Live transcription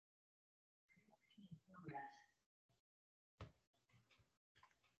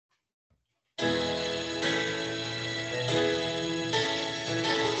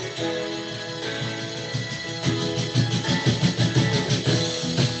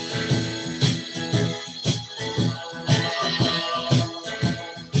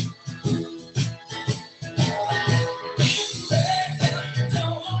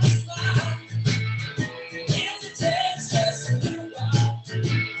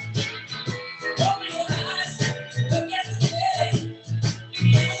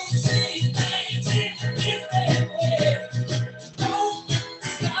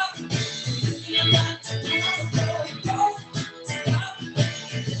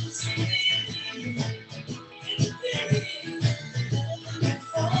Good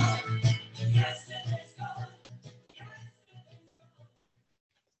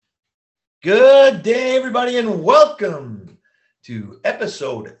day, everybody, and welcome to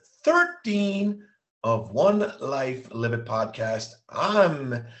episode 13 of One Life Live It podcast.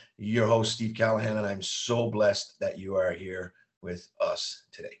 I'm your host, Steve Callahan, and I'm so blessed that you are here with us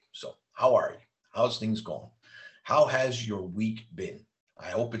today. So, how are you? How's things going? How has your week been? I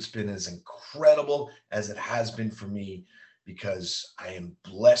hope it's been as incredible as it has been for me because I am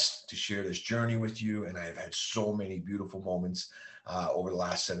blessed to share this journey with you, and I have had so many beautiful moments over the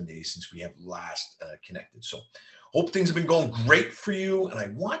last 7 days since we have last connected. So, hope things have been going great for you. And I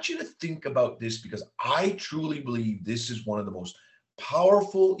want you to think about this because I truly believe this is one of the most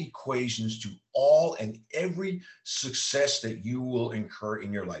powerful equations to all and every success that you will incur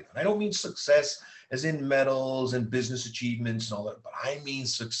in your life. And I don't mean success as in medals and business achievements and all that, but I mean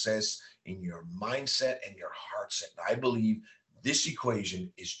success in your mindset and your heart set. And I believe this equation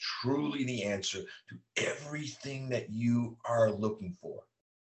is truly the answer to everything that you are looking for.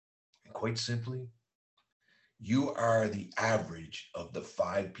 And quite simply, you are the average of the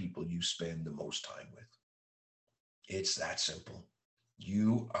 5 people you spend the most time with. It's that simple.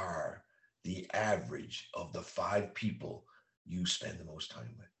 You are the average of the 5 people you spend the most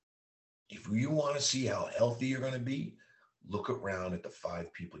time with. If you want to see how healthy you're going to be, look around at the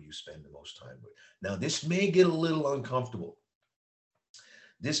 5 people you spend the most time with. Now, this may get a little uncomfortable.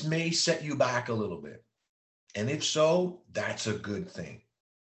 This may set you back a little bit. And if so, that's a good thing.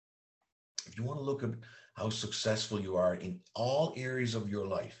 If you want to look at how successful you are in all areas of your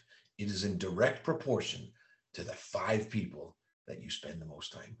life, it is in direct proportion to the 5 people that you spend the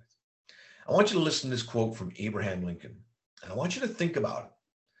most time with. I want you to listen to this quote from Abraham Lincoln, and I want you to think about it.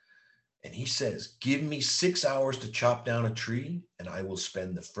 And he says, "Give me 6 hours to chop down a tree, and I will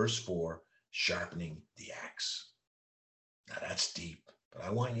spend the first 4 sharpening the axe." Now that's deep, but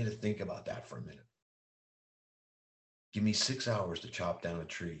I want you to think about that for a minute. Give me 6 hours to chop down a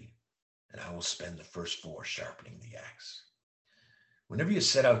tree, and I will spend the first 4 sharpening the axe. Whenever you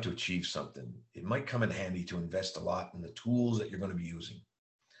set out to achieve something, it might come in handy to invest a lot in the tools that you're going to be using.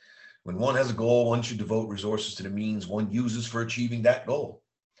 When one has a goal, one should devote resources to the means one uses for achieving that goal.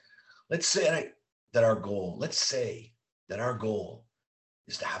 Let's say that our goal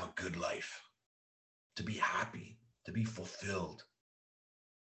is to have a good life, to be happy, to be fulfilled.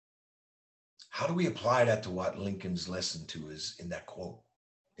 How do we apply that to what Lincoln's lesson to is in that quote,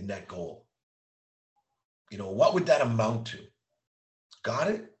 in that goal? What would that amount to? Got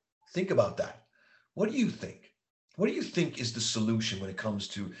it? Think about that. What do you think? What do you think is the solution when it comes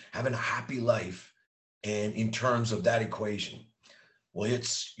to having a happy life and in terms of that equation? Well,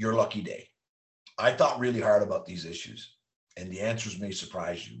 it's your lucky day. I thought really hard about these issues, and the answers may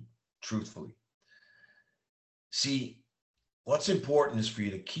surprise you, truthfully. See, what's important is for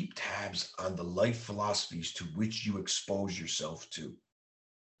you to keep tabs on the life philosophies to which you expose yourself to.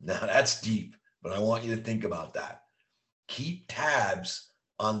 Now, that's deep, but I want you to think about that. Keep tabs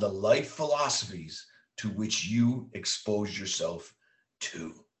on the life philosophies to which you expose yourself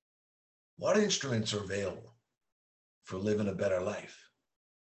to. What instruments are available for living a better life?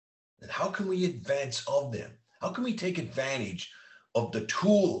 And how can we advance of them? How can we take advantage of the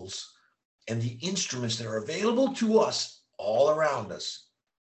tools and the instruments that are available to us all around us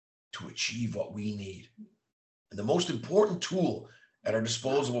to achieve what we need? And the most important tool at our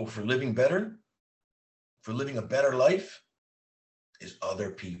disposal for living better, for living a better life, is other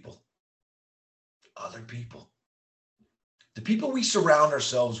people. Other people. The people we surround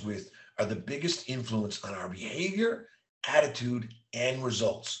ourselves with are the biggest influence on our behavior, attitude, and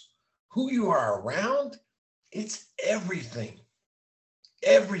results. Who you are around, it's everything.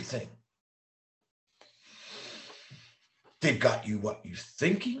 Everything. They've got you what you're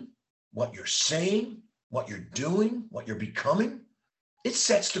thinking, what you're saying, what you're doing, what you're becoming. It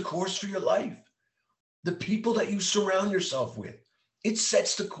sets the course for your life. The people that you surround yourself with, it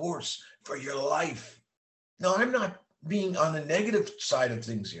sets the course for your life. Now, I'm not being on the negative side of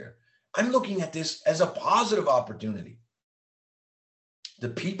things here. I'm looking at this as a positive opportunity. The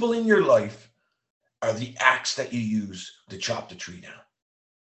people in your life are the axe that you use to chop the tree down.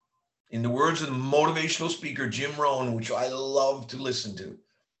 In the words of the motivational speaker, Jim Rohn, which I love to listen to,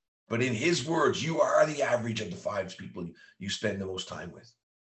 but in his words, you are the average of the 5 people you spend the most time with.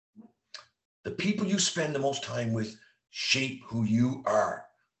 The people you spend the most time with shape who you are.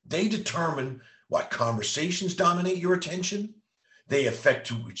 They determine what conversations dominate your attention. They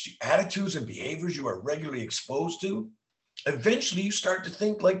affect which attitudes and behaviors you are regularly exposed to. Eventually, you start to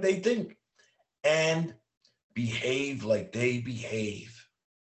think like they think and behave like they behave.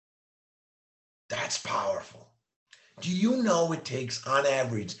 That's powerful. Do you know it takes on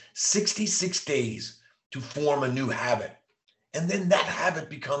average 66 days to form a new habit? And then that habit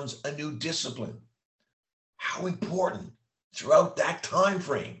becomes a new discipline. How important throughout that time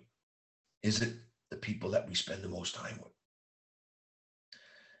frame is it the people that we spend the most time with?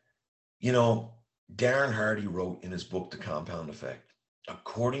 You know, Darren Hardy wrote in his book, The Compound Effect,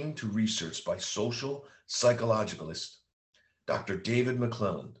 according to research by social psychologist Dr. David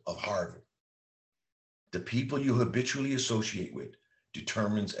McClelland of Harvard, the people you habitually associate with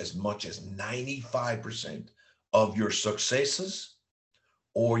determines as much as 95% of your successes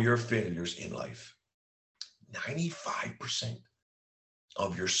or your failures in life. 95%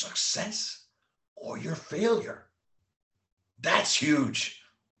 of your success or your failure. That's huge.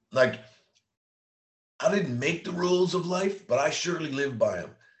 Like, I didn't make the rules of life, but I surely live by them.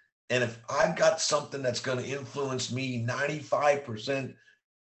 And if I've got something that's going to influence me 95%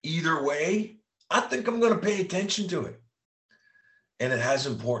 either way, I think I'm going to pay attention to it. And it has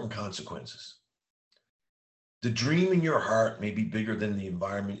important consequences. The dream in your heart may be bigger than the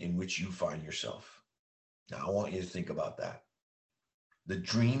environment in which you find yourself. Now, I want you to think about that. The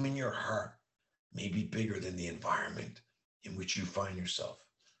dream in your heart may be bigger than the environment in which you find yourself.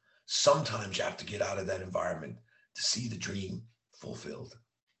 Sometimes you have to get out of that environment to see the dream fulfilled.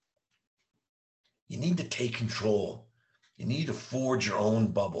 You need to take control. You need to forge your own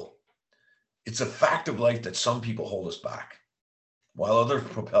bubble. It's a fact of life that some people hold us back while others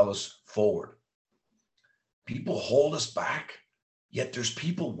propel us forward. People hold us back, yet there's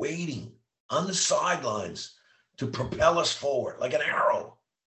people waiting on the sidelines to propel us forward like an arrow.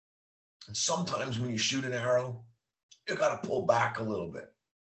 And sometimes when you shoot an arrow, you got to pull back a little bit.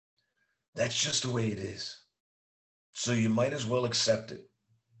 That's just the way it is. So you might as well accept it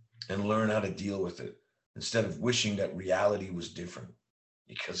and learn how to deal with it instead of wishing that reality was different,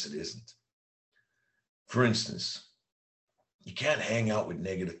 because it isn't. For instance, you can't hang out with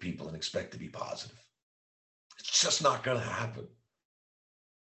negative people and expect to be positive. It's just not going to happen.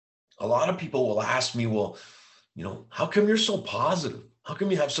 A lot of people will ask me, well, how come you're so positive? How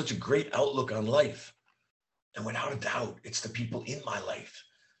come you have such a great outlook on life? And without a doubt, it's the people in my life.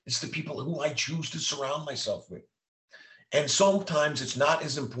 It's the people who I choose to surround myself with. And sometimes it's not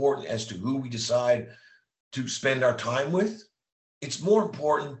as important as to who we decide to spend our time with. It's more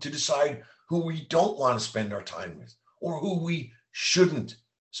important to decide who we don't want to spend our time with or who we shouldn't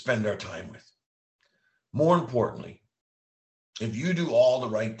spend our time with. More importantly, if you do all the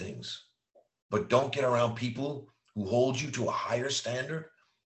right things, but don't get around people who hold you to a higher standard,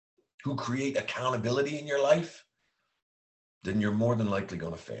 who create accountability in your life, then you're more than likely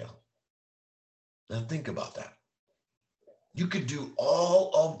going to fail. Now think about that. You could do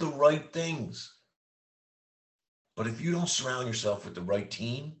all of the right things, but if you don't surround yourself with the right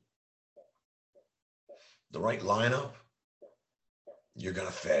team, the right lineup, you're going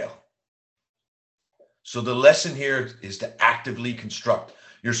to fail. So the lesson here is to actively construct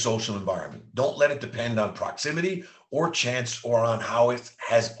your social environment. Don't let it depend on proximity or chance or on how it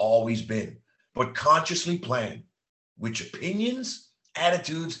has always been, but consciously plan which opinions,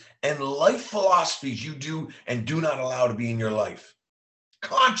 attitudes, and life philosophies you do and do not allow to be in your life.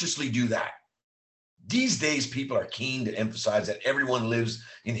 Consciously do that. These days, people are keen to emphasize that everyone lives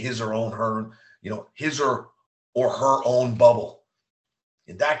in his or her own bubble.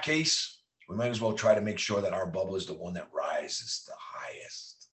 In that case, we might as well try to make sure that our bubble is the one that rises the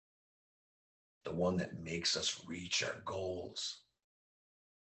highest, the one that makes us reach our goals.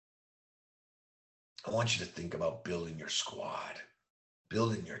 I want you to think about building your squad,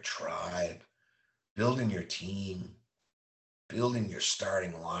 building your tribe, building your team, building your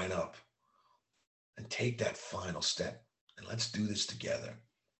starting lineup, and take that final step. And let's do this together.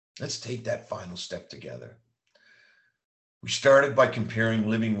 Let's take that final step together. We started by comparing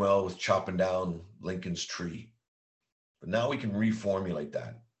living well with chopping down Lincoln's tree. But now we can reformulate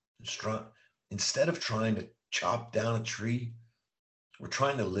that. Instead of trying to chop down a tree, we're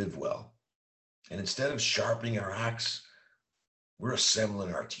trying to live well. And instead of sharpening our axe, we're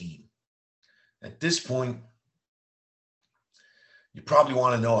assembling our team. At this point, you probably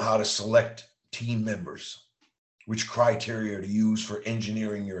want to know how to select team members, which criteria to use for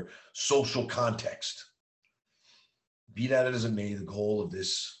engineering your social context. Be that as it may, the goal of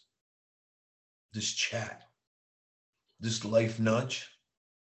this chat, this life nudge,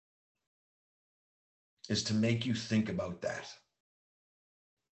 is to make you think about that.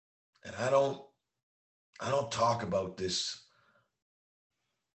 And I don't talk about this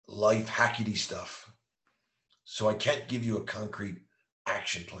life hackety stuff, so I can't give you a concrete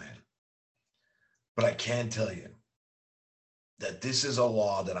action plan. But I can tell you that this is a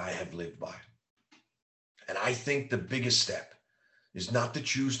law that I have lived by. And I think the biggest step is not to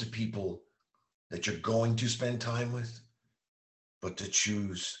choose the people that you're going to spend time with, but to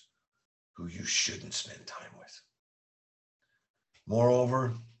choose who you shouldn't spend time with.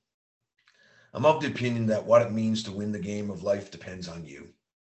 Moreover, I'm of the opinion that what it means to win the game of life depends on you.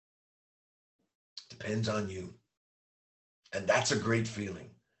 Depends on you. And that's a great feeling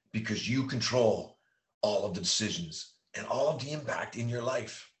because you control all of the decisions and all of the impact in your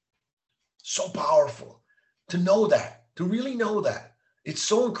life. So powerful to know that, to really know that. It's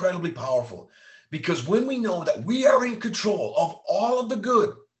so incredibly powerful because when we know that we are in control of all of the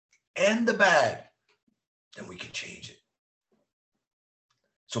good and the bad, then we can change it.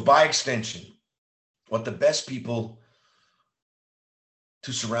 So by extension, what the best people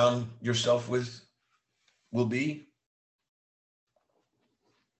to surround yourself with will be,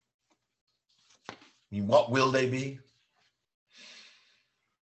 I mean, what will they be?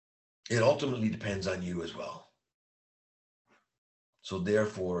 It ultimately depends on you as well. So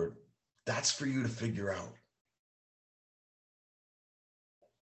therefore, that's for you to figure out.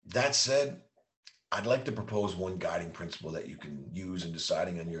 That said, I'd like to propose one guiding principle that you can use in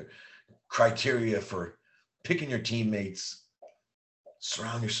deciding on your criteria for picking your teammates.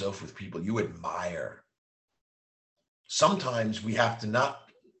 Surround yourself with people you admire. Sometimes we have to not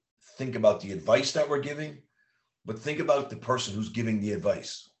think about the advice that we're giving, but think about the person who's giving the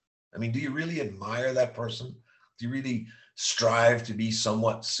advice. I mean, do you really admire that person? Do you really strive to be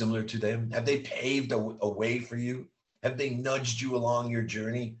somewhat similar to them? Have they paved a way for you? Have they nudged you along your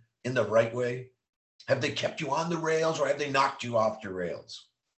journey in the right way? Have they kept you on the rails or have they knocked you off your rails?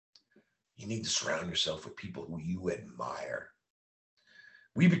 You need to surround yourself with people who you admire.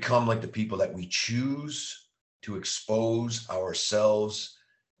 We become like the people that we choose to expose ourselves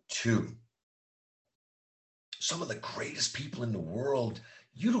to. Some of the greatest people in the world,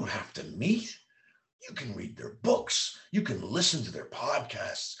 you don't have to meet. You can read their books. You can listen to their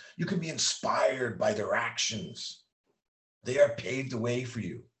podcasts. You can be inspired by their actions. They are paved the way for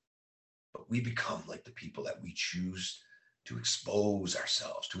you. But we become like the people that we choose to expose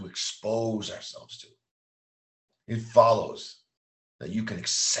ourselves to. It follows that you can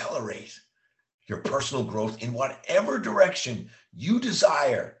accelerate your personal growth in whatever direction you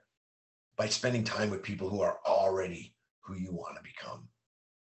desire by spending time with people who are already who you want to become.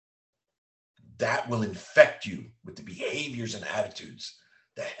 That will infect you with the behaviors and attitudes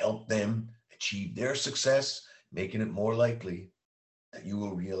that help them achieve their success, making it more likely that you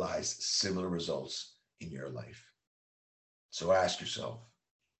will realize similar results in your life. So ask yourself,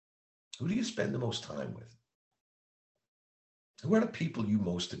 who do you spend the most time with? Who are the people you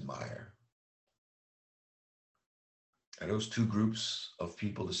most admire? Are those two groups of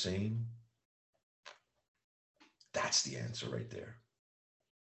people the same? That's the answer right there.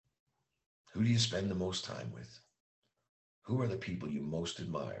 Who do you spend the most time with? Who are the people you most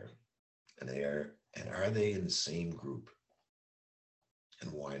admire? And are they in the same group?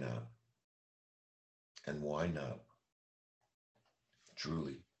 And why not? And why not?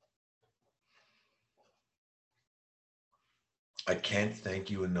 Truly. I can't thank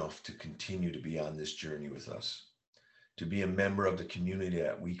you enough to continue to be on this journey with us, to be a member of the community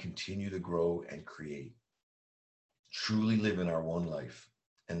that we continue to grow and create. Truly live in our one life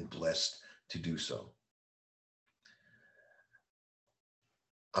and blessed to do so.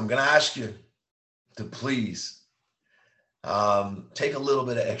 I'm going to ask you to please take a little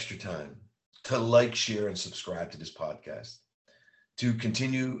bit of extra time to like, share, and subscribe to this podcast, to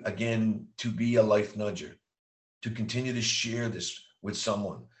continue, again, to be a life nudger, to continue to share this with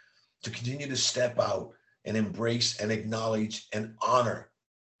someone, to continue to step out and embrace and acknowledge and honor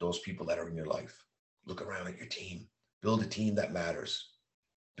those people that are in your life. Look around at your team. Build a team that matters.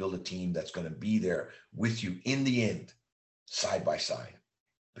 Build a team that's going to be there with you in the end, side by side,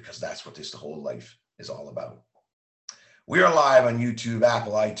 because that's what this whole life is all about. We are live on YouTube,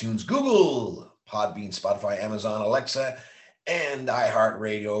 Apple, iTunes, Google, Podbean, Spotify, Amazon, Alexa, and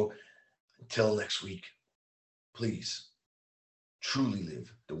iHeartRadio. Until next week, please truly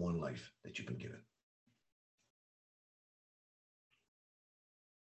live the one life that you've been given.